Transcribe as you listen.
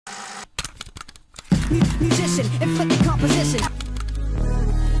musician, inflicted composition.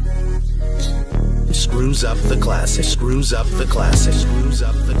 Screws up the classic, screws up the classic, screws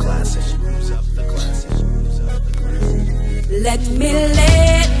up the classic, screws up the classic, screws up the classic. Let me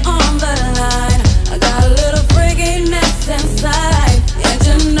lay it on the line. I got a little freakiness inside, and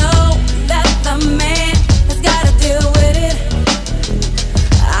you know that the man has gotta deal with it.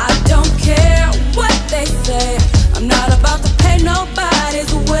 I don't care what they say, I'm not about to pay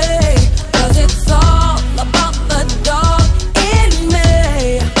nobody's way, 'cause it's all about the dog in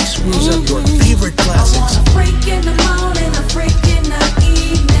me. Screws up your favorite classics. I want a freak in the morning, a freak in the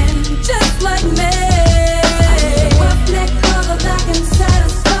evening, just like me. I need a roughneck brother that can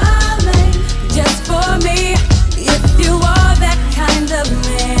satisfy me, just for me. If you are that kind of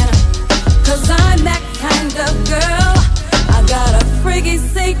man, 'cause I'm that kind of girl. I got a freaky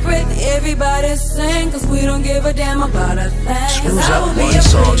secret, everybody sing, 'cause we don't give a damn about a thing. Screws I up will be one a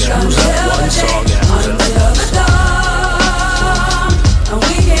song, freak screws up until one the song, day, until the dawn, and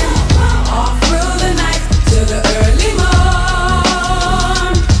we can all through the night to the early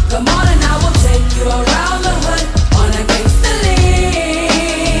morn. Come on and I will take you around the hood on a gangsta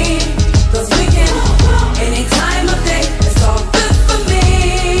lean, 'cause we can any time of day, it's all good for me.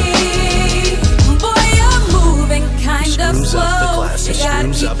 Boy, you're moving kind of Screws up the slow, classic, you gotta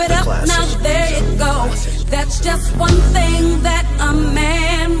screws keep up it the up, classic, now there you screws up go. the classic. That's just one thing that a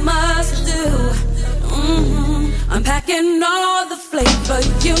man must do. I'm packing all the flavor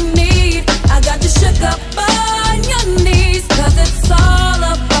you need. I got you shook up on your knees, 'cause it's all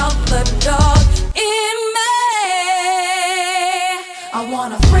about the dog in me. I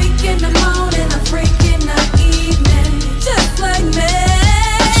want a freak in the morning, a freak in the evening, just like me.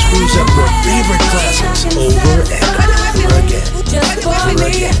 Screws up your favorite classics over and over again. Just for Over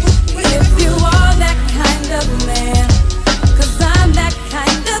me, again. if you are that kind of man, 'cause I'm that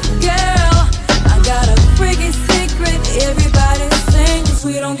kind of girl. I got a freaky secret, everybody sing, 'cause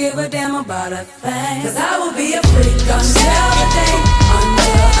we don't give a damn about a thing. 'Cause I will be a freak until the day,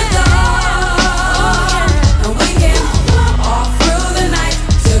 until the dawn, and we can all through the night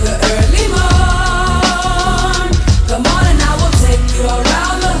to the early morn. Come on and I will take you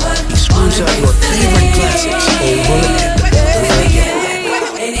around the hood. Screws up your favorite classics over and over again.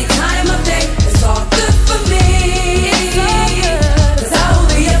 Any time of day, it's all good for me. 'Cause I will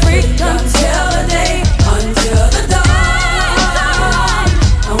be a freak until the day, until the dawn,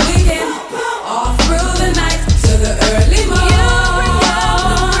 and we can all through the night to the early morn.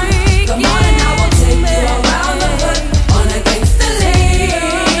 Come on and I will take you around the hood on a gangsta lean,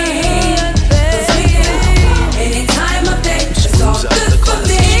 'cause we can any time of day, it's all Screws up good the for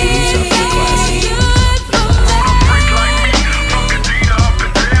me. classics, screws up the classics.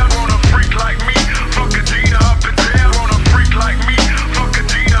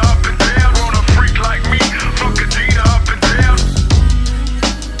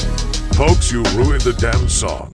 Folks, you ruined the damn song.